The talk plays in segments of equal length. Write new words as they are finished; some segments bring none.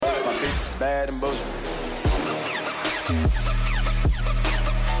bad and bullshit.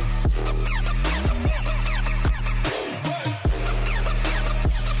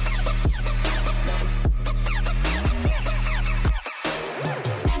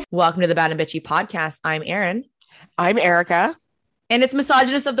 Welcome to the Bad and Bitchy podcast. I'm Erin. I'm Erica. And it's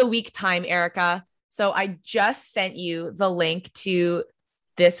Misogynist of the Week time, Erica. So I just sent you the link to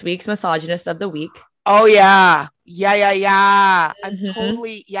this week's Misogynist of the Week. Oh, yeah. Yeah. I'm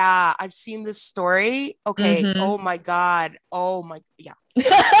totally, I've seen this story. Okay. Oh, my God. Yeah.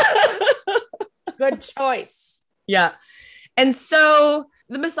 Good choice. Yeah. And so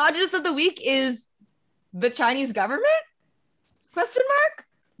the Misogynist of the Week is the Chinese government? Question mark?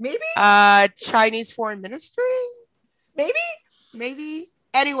 Maybe? Chinese foreign ministry? Maybe.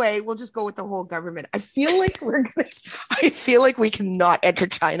 Anyway, we'll just go with the whole government. I feel like we cannot enter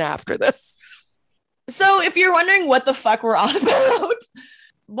China after this. So if you're wondering what the fuck we're on about,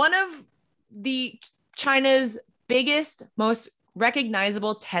 one of the China's biggest, most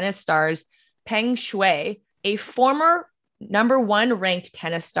recognizable tennis stars, Peng Shuai, a former number one ranked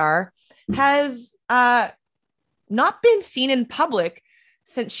tennis star, has not been seen in public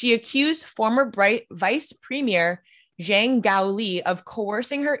since she accused former Vice Premier Zhang Gaoli of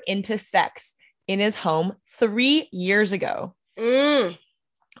coercing her into sex in his home 3 years ago.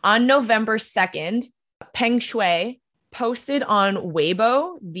 On November 2nd, Peng Shuai posted on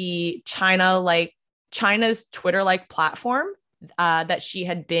Weibo, the China's Twitter-like platform, that she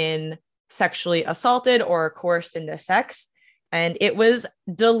had been sexually assaulted or coerced into sex. And it was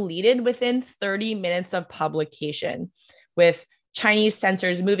deleted within 30 minutes of publication, with Chinese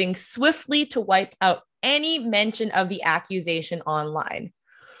censors moving swiftly to wipe out any mention of the accusation online.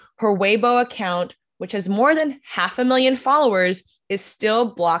 Her Weibo account, which has more than 500,000 followers, is still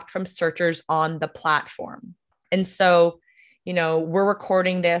blocked from searchers on the platform. And so, we're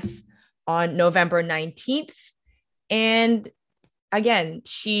recording this on November 19th. And again,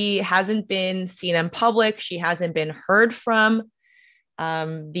 she hasn't been seen in public. She hasn't been heard from.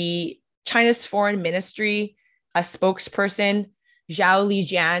 The China's foreign ministry, a spokesperson, Zhao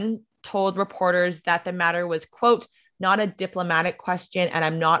Lijian, told reporters that the matter was, quote, not a diplomatic question, and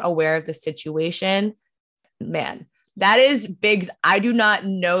I'm not aware of the situation. Man, that is big. I do not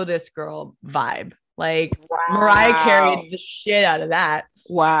know this girl vibe. Like, wow. Mariah carried the shit out of that.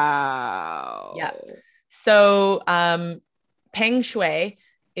 Wow. Yeah. So Peng Shuai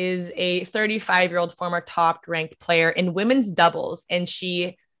is a 35-year-old former top-ranked player in women's doubles, and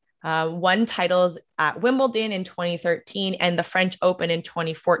she won titles at Wimbledon in 2013 and the French Open in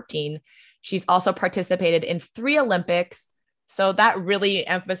 2014. She's also participated in 3 Olympics. So that really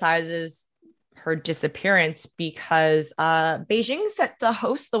emphasizes her disappearance because Beijing's set to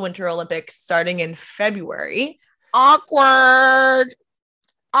host the Winter Olympics starting in February. Awkward.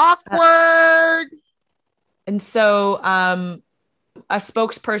 And so a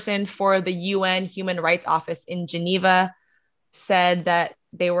spokesperson for the UN Human Rights Office in Geneva said that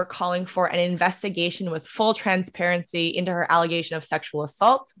they were calling for an investigation with full transparency into her allegation of sexual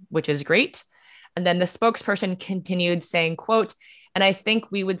assault, which is great. And then the spokesperson continued saying, quote, and I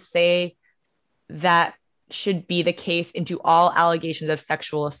think we would say that should be the case into all allegations of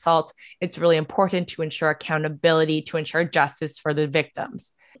sexual assault. It's really important to ensure accountability, to ensure justice for the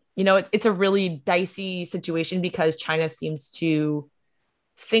victims. It's a really dicey situation because China seems to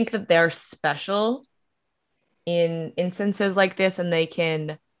think that they're special in instances like this and they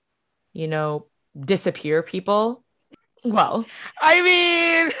can, disappear people. Well,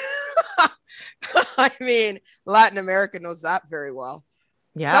 I mean, Latin America knows that very well.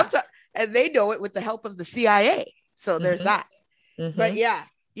 Yeah. And they know it with the help of the CIA. So there's that. But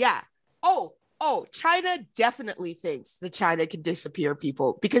yeah. Oh, China definitely thinks that China can disappear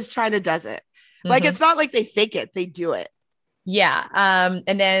people because China does it. Like, it's not like they fake it. They do it. Yeah.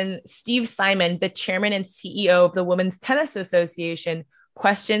 And then Steve Simon, the chairman and CEO of the Women's Tennis Association,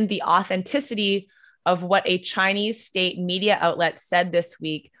 questioned the authenticity of what a Chinese state media outlet said this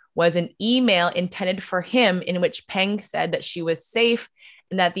week was an email intended for him in which Peng said that she was safe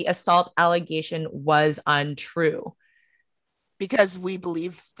and that the assault allegation was untrue. Because we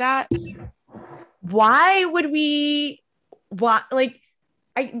believe that? Why would we?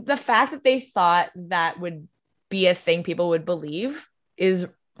 The fact that they thought that would be a thing people would believe is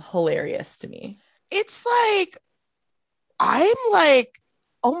hilarious to me. It's like, I'm like,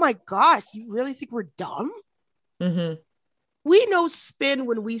 oh my gosh, you really think we're dumb? We know spin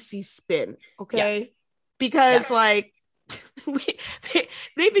when we see spin, okay? Yeah. Because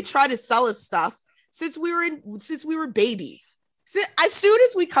they've been trying to sell us stuff since we were babies. So as soon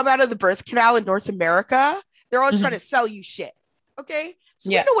as we come out of the birth canal in North America, they're always trying to sell you shit. Okay. So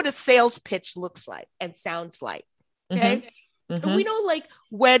we know what a sales pitch looks like and sounds like. Okay. And we know, like,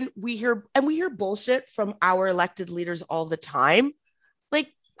 when we hear bullshit from our elected leaders all the time,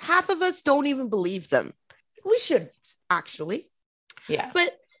 like, half of us don't even believe them. We shouldn't, actually. Yeah.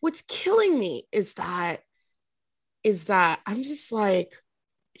 But what's killing me is that I'm just like,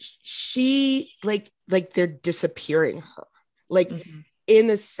 she, like they're disappearing her. Like,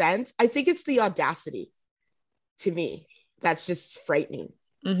 in a sense, I think it's the audacity to me that's just frightening.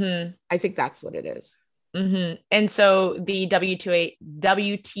 I think that's what it is. And so the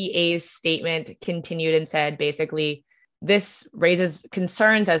WTA's statement continued and said, basically, this raises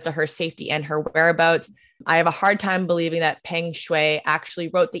concerns as to her safety and her whereabouts. I have a hard time believing that Peng Shui actually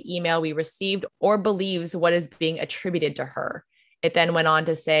wrote the email we received or believes what is being attributed to her. It then went on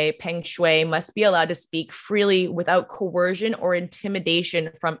to say, Peng Shui must be allowed to speak freely without coercion or intimidation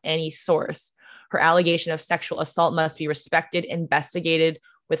from any source. Her allegation of sexual assault must be respected, investigated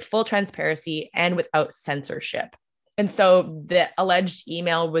with full transparency and without censorship. And so the alleged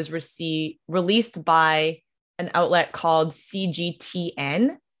email was released by an outlet called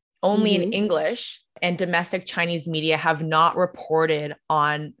CGTN, only in English, and domestic Chinese media have not reported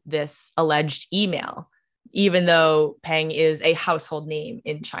on this alleged email, even though Peng is a household name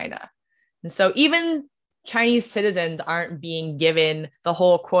in China. And so even Chinese citizens aren't being given the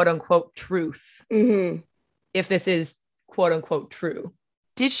whole quote unquote truth, if this is quote unquote true.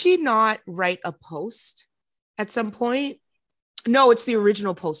 Did she not write a post at some point? No, it's the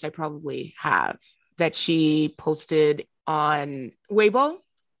original post I probably have that she posted on Weibo.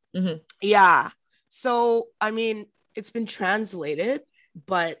 Yeah. So, I mean, it's been translated,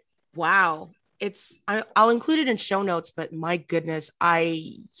 but wow. I'll include it in show notes, but my goodness,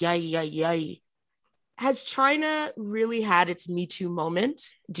 has China really had its Me Too moment?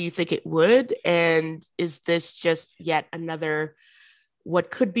 Do you think it would? And is this just yet another,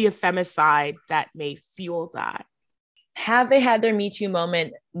 what could be a femicide that may fuel that? Have they had their Me Too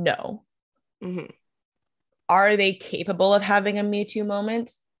moment? No. Are they capable of having a Me Too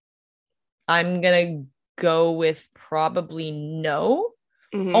moment? I'm going to go with probably no,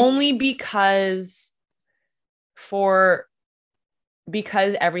 only because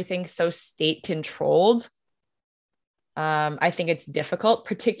everything's so state controlled. I think it's difficult,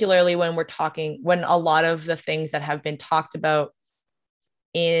 particularly when when a lot of the things that have been talked about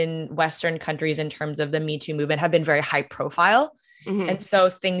in Western countries in terms of the Me Too movement have been very high profile. And so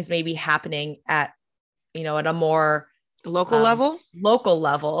things may be happening at a more local level, but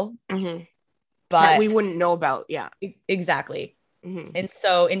that we wouldn't know about. Yeah, exactly. And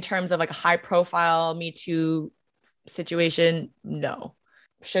so in terms of like a high profile Me Too situation, no.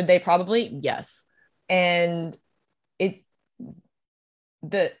 Should they? Probably yes. And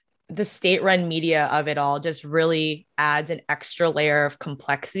the state-run media of it all just really adds an extra layer of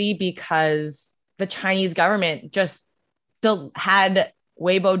complexity, because the Chinese government just had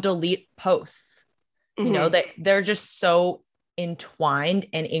Weibo delete posts. They're just so entwined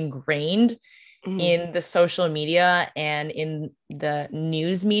and ingrained in the social media and in the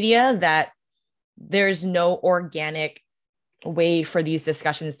news media that there's no organic way for these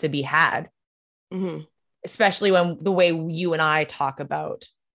discussions to be had, especially when the way you and I talk about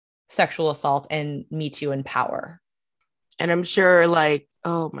sexual assault and Me Too and power. And I'm sure, like,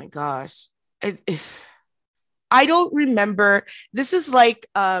 oh my gosh, I don't remember. This is like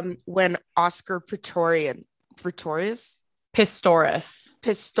when Oscar Pistorius.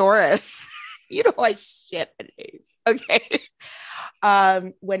 I shit at names. Okay.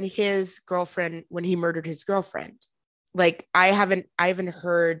 When he murdered his girlfriend, like, I haven't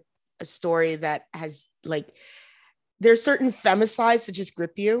heard a story that has, like, there's certain femicides that just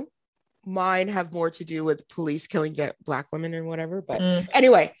grip you. Mine have more to do with police killing Black women and whatever. But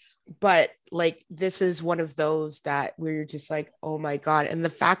anyway, like, this is one of those that where you're just like, oh my God. And the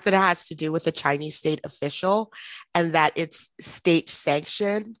fact that it has to do with a Chinese state official and that it's state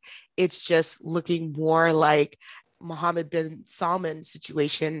sanctioned, it's just looking more like Mohammed bin Salman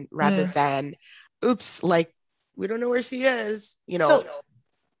situation rather than, oops, like, we don't know where she is,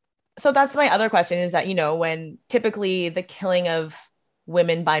 So that's my other question, is that, when typically the killing of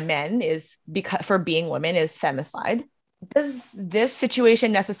women by men is for being women is femicide, does this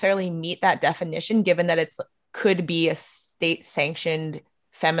situation necessarily meet that definition, given that it could be a state sanctioned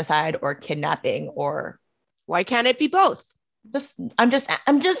femicide or kidnapping? Or why can't it be both? I'm just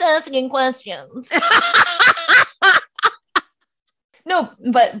asking questions. No,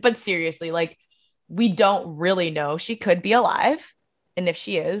 but seriously, like, we don't really know. She could be alive, and if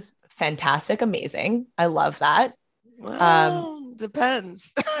she is, fantastic, amazing. I love that. Well,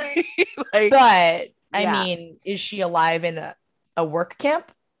 depends. But I mean, is she alive in A work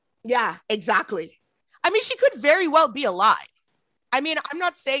camp? Yeah, exactly. I mean, she could very well be alive. I mean, I'm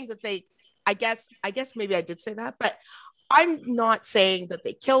not saying that I guess maybe I did say that, but I'm not saying that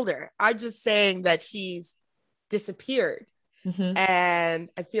they killed her. I'm just saying that she's disappeared. Mm-hmm. And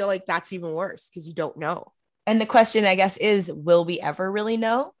I feel like that's even worse because you don't know. And the question, I guess, is will we ever really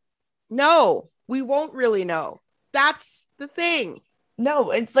know? No, we won't really know. That's the thing.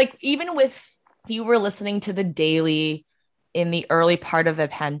 No, it's like even with you were listening to the Daily in the early part of the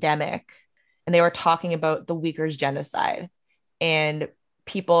pandemic, and they were talking about the Uyghurs genocide and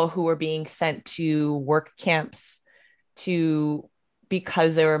people who were being sent to work camps to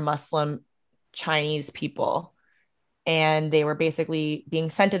because they were Muslim Chinese people. And they were basically being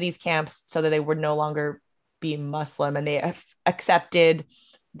sent to these camps so that they would no longer be Muslim and they accepted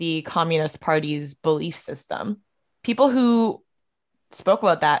the Communist Party's belief system. People who spoke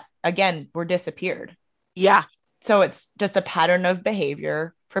about that, again, were disappeared. Yeah. So it's just a pattern of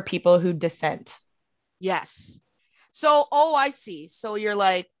behavior for people who dissent. Yes. So, oh, I see. So you're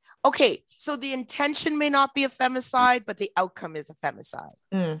like, okay, so the intention may not be a femicide, but the outcome is a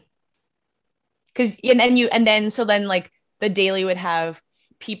femicide. Because and then like the Daily would have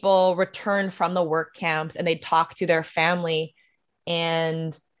people return from the work camps and they'd talk to their family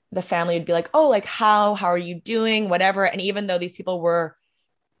and the family would be like, oh, like how are you doing, whatever. And even though these people were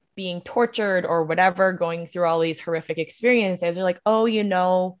being tortured or whatever, going through all these horrific experiences, they're like, oh,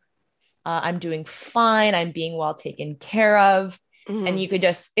 I'm doing fine, I'm being well taken care of. And you could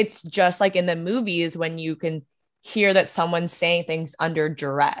it's just like in the movies when you can hear that someone's saying things under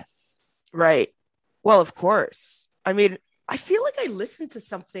duress. Right. Well, of course. I mean, I feel like I listened to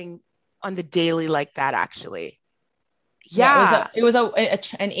something on the Daily like that, actually. Yeah. It was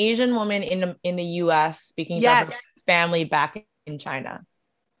an Asian woman in the US speaking about her family back in China.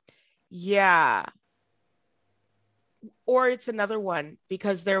 Yeah. Or it's another one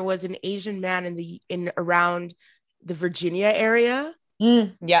because there was an Asian man in around the Virginia area.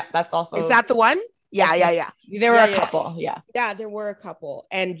 Yeah, that's also. Is that the one? Yeah. There were a couple. Yeah. Yeah, there were a couple.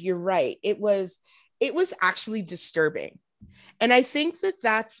 And you're right. It was actually disturbing. And I think that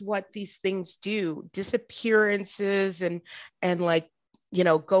that's what these things do. Disappearances and like,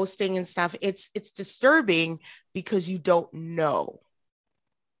 ghosting and stuff. It's disturbing because you don't know.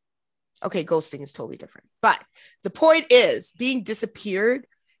 Okay, ghosting is totally different. But the point is being disappeared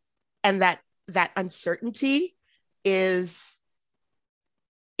and that uncertainty it's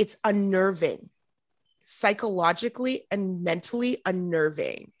unnerving, psychologically and mentally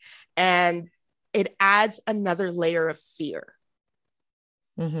unnerving. And it adds another layer of fear.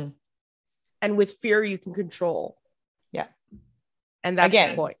 Mm-hmm. And with fear, you can control. Yeah. And that's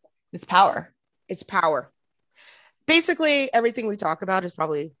the point. It's power. It's power. Basically, everything we talk about is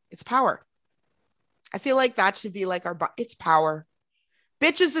it's power. I feel like that should be like it's power.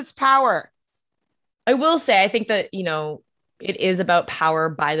 Bitches, it's power. I will say, I think that, it is about power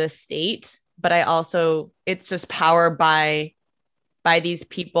by the state, but it's just power by these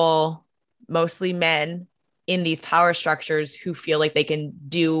people, mostly men in these power structures who feel like they can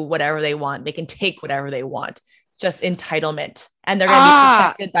do whatever they want. They can take whatever they want. It's just entitlement. And they're going to be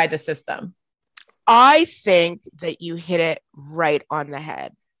protected by the system. I think that you hit it right on the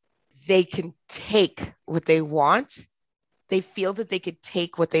head. They can take what they want. They feel that they could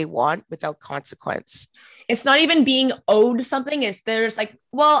take what they want without consequence. It's not even being owed something. There's like,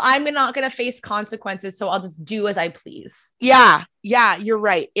 well, I'm not going to face consequences, so I'll just do as I please. Yeah, you're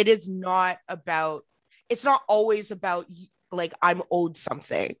right. It's not always about like I'm owed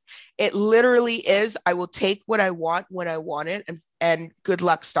something. It literally is, I will take what I want when I want it, and good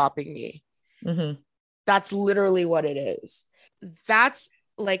luck stopping me. Mm-hmm. That's literally what it is. That's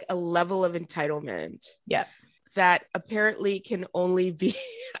like a level of entitlement. Yeah. That apparently can only be,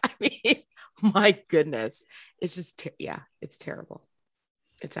 I mean, my goodness. It's just, it's terrible.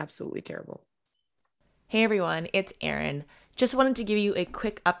 It's absolutely terrible. Hey everyone, it's Erin. Just wanted to give you a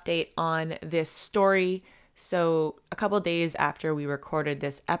quick update on this story. So a couple of days after we recorded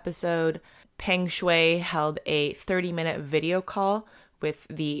this episode, Peng Shuai held a 30-minute video call with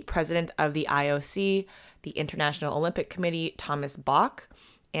the president of the IOC, the International Olympic Committee, Thomas Bach.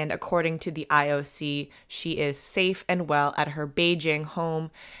 And according to the IOC, she is safe and well at her Beijing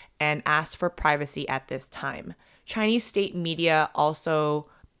home and asked for privacy at this time. Chinese state media also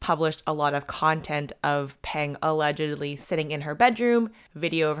published a lot of content of Peng allegedly sitting in her bedroom,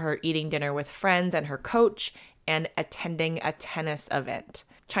 video of her eating dinner with friends and her coach, and attending a tennis event.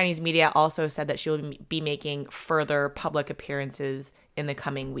 Chinese media also said that she will be making further public appearances in the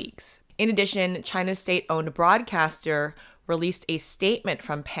coming weeks. In addition, China's state-owned broadcaster released a statement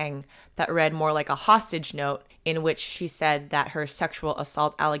from Peng that read more like a hostage note. in which she said that her sexual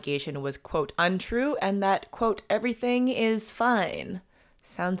assault allegation was, quote, untrue and that, quote, everything is fine.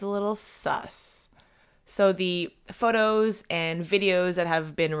 Sounds a little sus. So the photos and videos that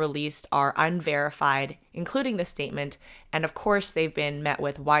have been released are unverified, including the statement. And of course, they've been met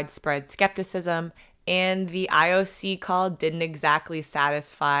with widespread skepticism. And the IOC call didn't exactly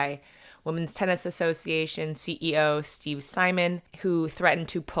satisfy Women's Tennis Association CEO Steve Simon, who threatened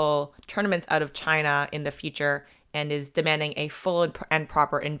to pull tournaments out of China in the future and is demanding a full and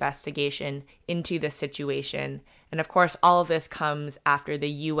proper investigation into the situation. And of course, all of this comes after the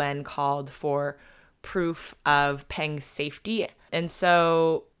UN called for proof of Peng's safety. And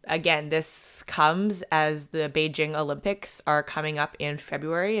so, again, this comes as the Beijing Olympics are coming up in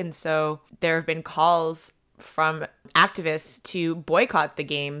February. And so there have been calls from activists to boycott the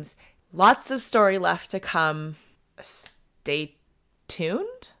games. Lots of story left to come. Stay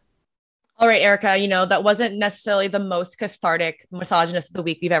tuned. All right, Erica, that wasn't necessarily the most cathartic misogynist of the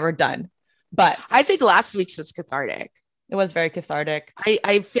week we've ever done, but I think last week's was cathartic. It was very cathartic.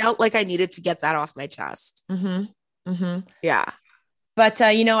 I felt like I needed to get that off my chest. Yeah. But,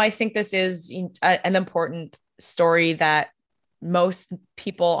 I think this is an important story that most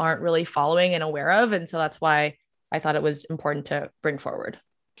people aren't really following and aware of. And so that's why I thought it was important to bring forward.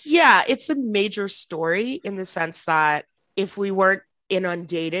 Yeah, it's a major story in the sense that if we weren't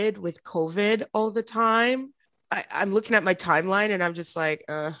inundated with COVID all the time, I'm looking at my timeline and I'm just like,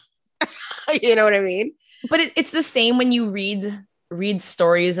 you know what I mean? But it's the same when you read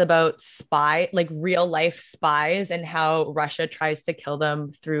stories about real life spies and how Russia tries to kill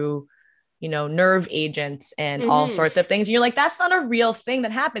them through, nerve agents and all sorts of things. And you're like, that's not a real thing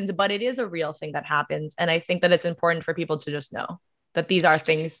that happens, but it is a real thing that happens. And I think that it's important for people to just know that these are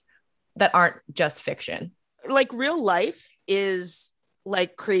things that aren't just fiction. Like real life is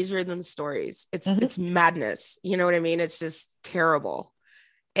like crazier than stories. It's madness. You know what I mean? It's just terrible.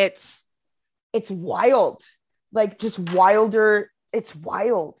 It's wild, like just wilder. It's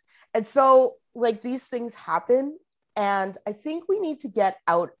wild. And so like these things happen. And I think we need to get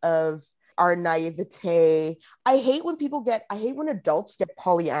out of our naivete. I hate when adults get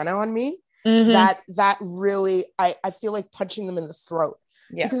Pollyanna on me. That really, I feel like punching them in the throat.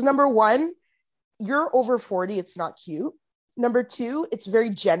 Yeah. Because number one, you're over 40. It's not cute. Number two, it's very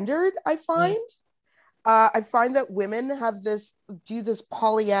gendered, I find. I find that women do this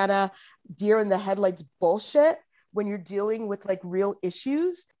Pollyanna deer in the headlights bullshit when you're dealing with like real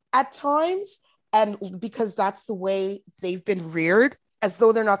issues at times. And because that's the way they've been reared, as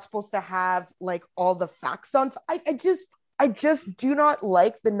though they're not supposed to have like all the facts on. I just do not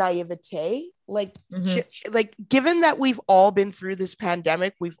like the naivete. Like, like given that we've all been through this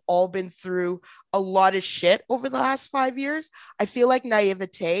pandemic, we've all been through a lot of shit over the last 5 years. I feel like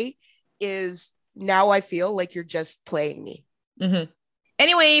naivete is now I feel like you're just playing me.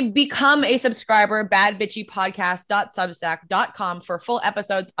 Anyway, become a subscriber, badbitchypodcast.substack.com for full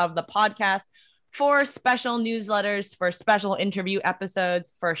episodes of the podcast, for special newsletters, for special interview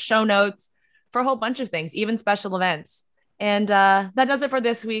episodes, for show notes, for a whole bunch of things, even special events. And that does it for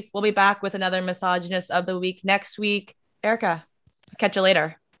this week. We'll be back with another misogynist of the week next week. Erica, catch you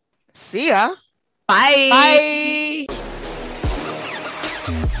later. See ya. Bye. Bye.